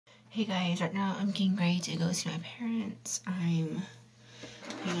Hey guys, right now I'm getting ready to go see my parents. I'm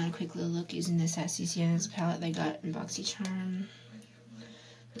putting on a quick little look using this Sassy Sienna's palette that I got in BoxyCharm.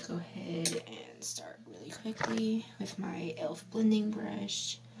 I'll go ahead and start really quickly with my e.l.f. blending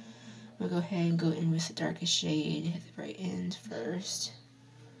brush. I'm gonna go ahead and go in with the darkest shade at the bright end first.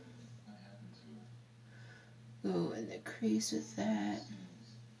 Go in the crease with that.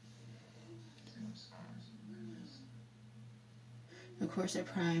 Of course, I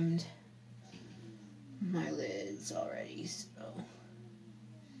primed my lids already, so.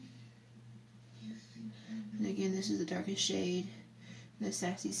 And again, this is the darkest shade in the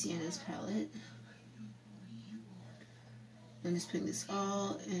Sassy Sienna's palette. I'm just putting this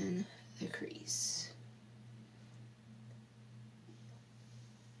all in the crease.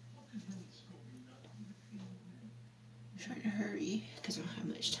 I'm trying to hurry because I don't have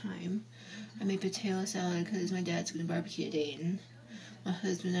much time. I made potato salad because my dad's going to barbecue today, and my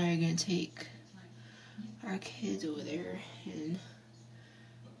husband and I are going to take our kids over there and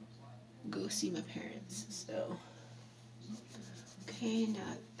go see my parents. So, okay, now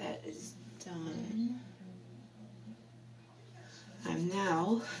that is done, I'm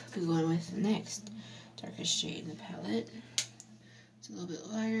now going with the next darkest shade in the palette. It's a little bit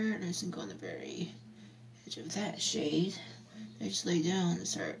lighter, and I'm just going to go on the very edge of that shade. I just lay down and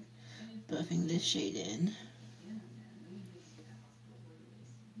start buffing this shade in.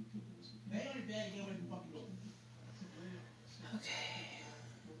 Okay.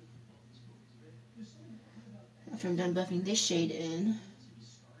 After I'm done buffing this shade in,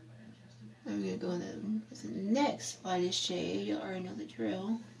 I'm going to go in with the next lightest shade. You already know the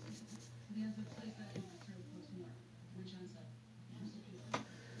drill.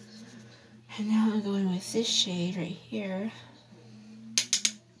 And now I'm going with this shade right here.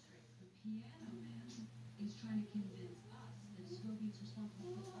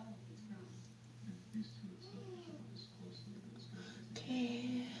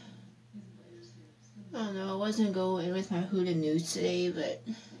 Okay. I don't know, I wasn't going to go in with my Huda Nudes today, but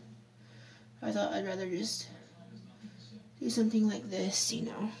I thought I'd rather just do something like this, you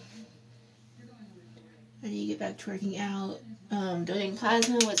know. I need to get back to working out. Donating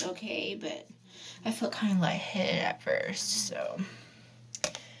plasma was okay, but I felt kind of lightheaded at first, so.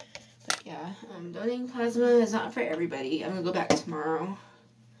 But yeah, donating plasma is not for everybody. I'm going to go back tomorrow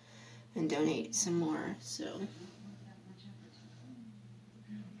and donate some more, so.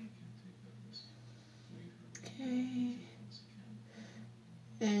 Okay.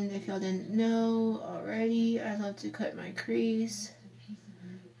 And if y'all didn't know already, I love to cut my crease.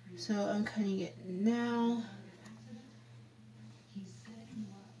 So I'm cutting it now.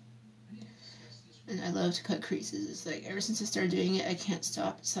 And I love to cut creases. It's like, ever since I started doing it, I can't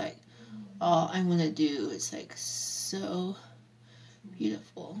stop. It's like, all I want to do. It's like so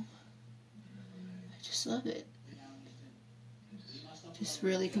beautiful. I just love it. Just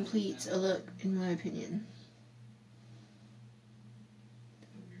really completes a look, in my opinion.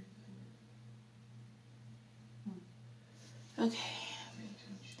 Okay.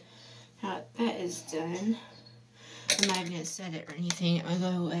 Now that is done, I'm not even going to set it or anything. I'm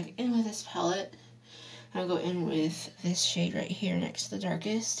going to go back in with this palette. I'll go in with this shade right here next to the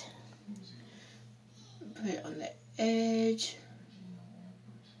darkest. Put it on the edge.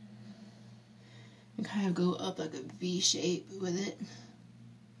 And kind of go up like a V shape with it.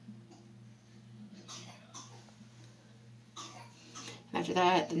 After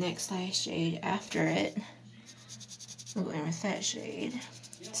that, the next light shade after it, I'm going with that shade.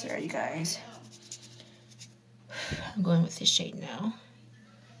 Sorry, you guys. I'm going with this shade now.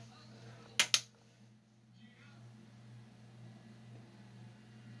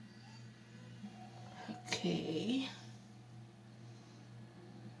 Okay.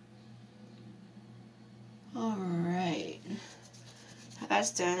 Alright.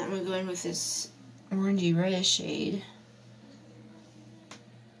 That's done. I'm going to go in with this orangey reddish shade.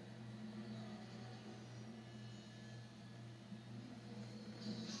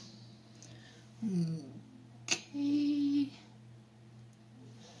 Okay.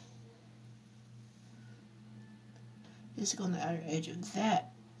 Just go on the outer edge of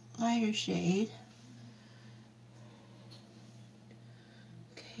that lighter shade.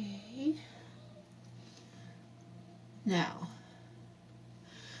 Okay. Now,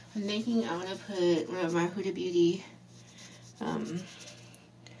 I'm thinking I want to put one of my Huda Beauty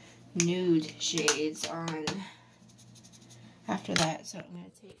nude shades on after that. So I'm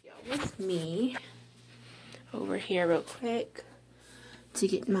going to take y'all with me over here real quick to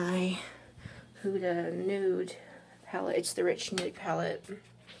get my Huda nude palette. It's the Rich Nude palette.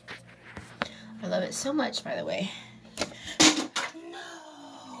 I love it so much, by the way.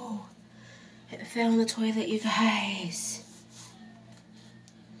 No! It fell in the toilet, you guys.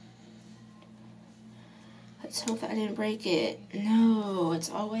 Let's hope that I didn't break it. No, it's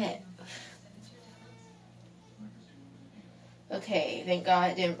all wet. Okay, thank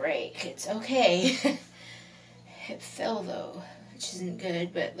God it didn't break. It's okay. It fell though, which isn't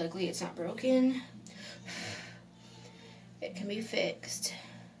good, but luckily it's not broken. It can be fixed.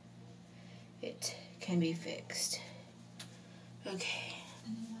 It can be fixed. Okay.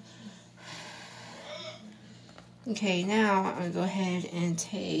 Okay, now I'm going to go ahead and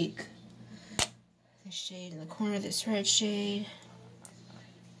take the shade in the corner, this red shade.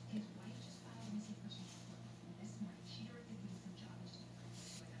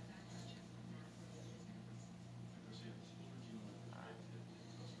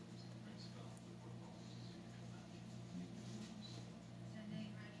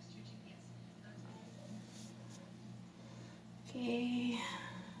 Okay.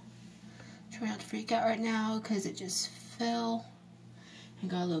 Try not to freak out right now because it just fell and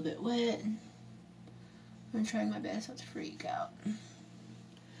got a little bit wet. I'm trying my best not to freak out.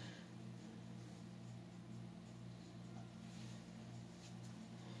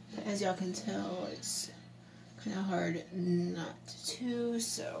 But as y'all can tell, it's kind of hard not to,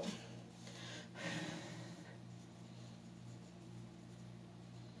 so.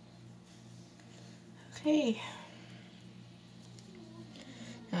 Okay.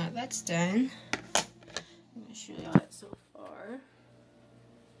 Now that's done. I'm going to show y'all that so far.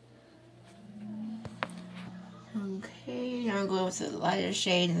 Okay, now I'm going with the lighter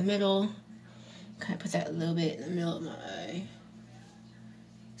shade in the middle. Kind of put that a little bit in the middle of my eye.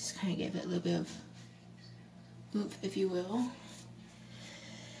 Just kind of give it a little bit of oomph, if you will.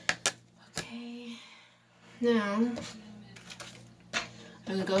 Okay, now I'm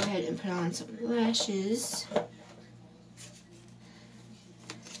going to go ahead and put on some lashes.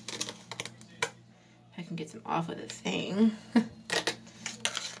 I can get them off with a thing.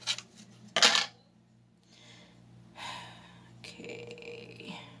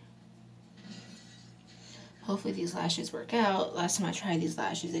 Okay. Hopefully these lashes work out. Last time I tried these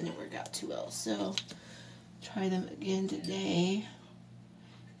lashes, they didn't work out too well. So, try them again today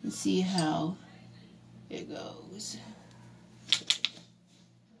and see how it goes.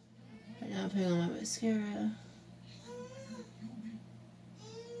 Right now I'm putting on my mascara.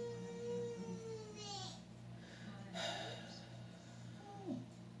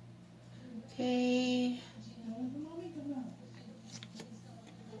 Okay.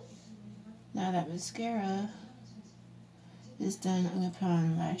 Now that mascara is done, I'm going to put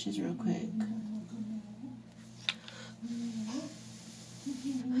on lashes real quick.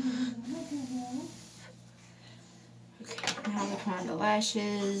 Okay, now I'm going to put on the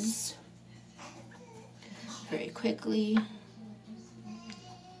lashes very quickly.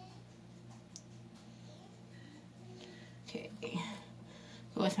 Okay,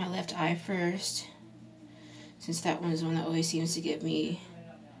 go with my left eye first, since that one is one that always seems to give me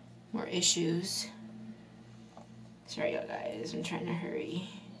more issues. Sorry, y'all guys, I'm trying to hurry.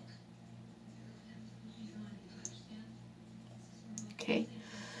 Okay.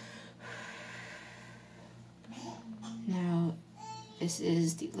 Now, this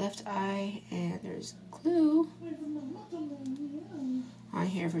is the left eye, and there's glue on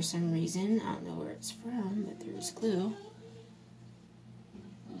here for some reason. I don't know where it's from, but there's glue.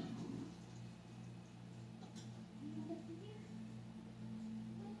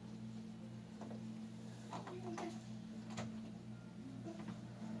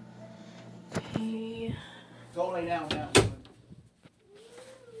 Okay. Go lay down now.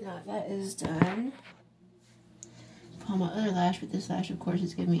 Now that is done. On my other lash, but this lash, of course,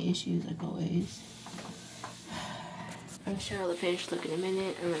 is giving me issues like always. I'll show you the finished look in a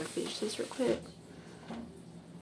minute. I'm gonna finish this real quick.